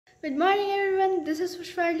Good morning everyone, this is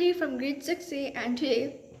Pushpanjali from grade 6A and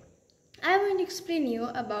today I am going to explain you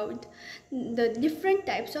about the different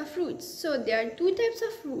types of roots. So there are two types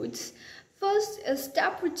of roots. First is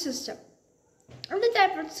taproot system. In the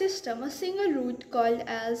taproot system, a single root called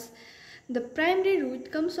as the primary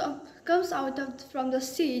root comes out from the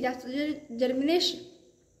seed after germination.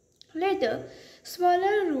 Later,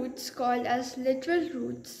 smaller roots called as lateral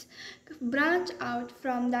roots branch out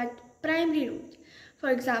from that primary root. For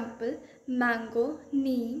example, mango,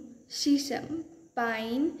 neem, sesame,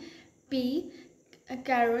 pine, pea,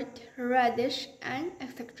 carrot, radish, and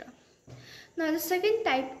etc. Now the second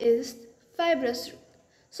type is fibrous root.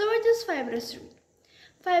 So what is fibrous root?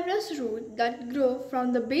 Fibrous roots that grow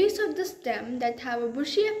from the base of the stem that have a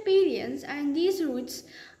bushy appearance, and these roots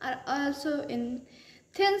are also in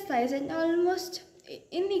thin size and almost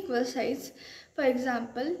unequal size. For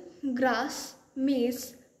example, grass,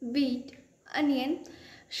 maize, wheat, onion,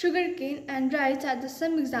 sugarcane and rice are the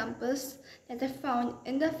some examples that are found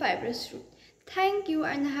in the fibrous root. Thank you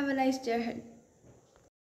and have a nice day ahead.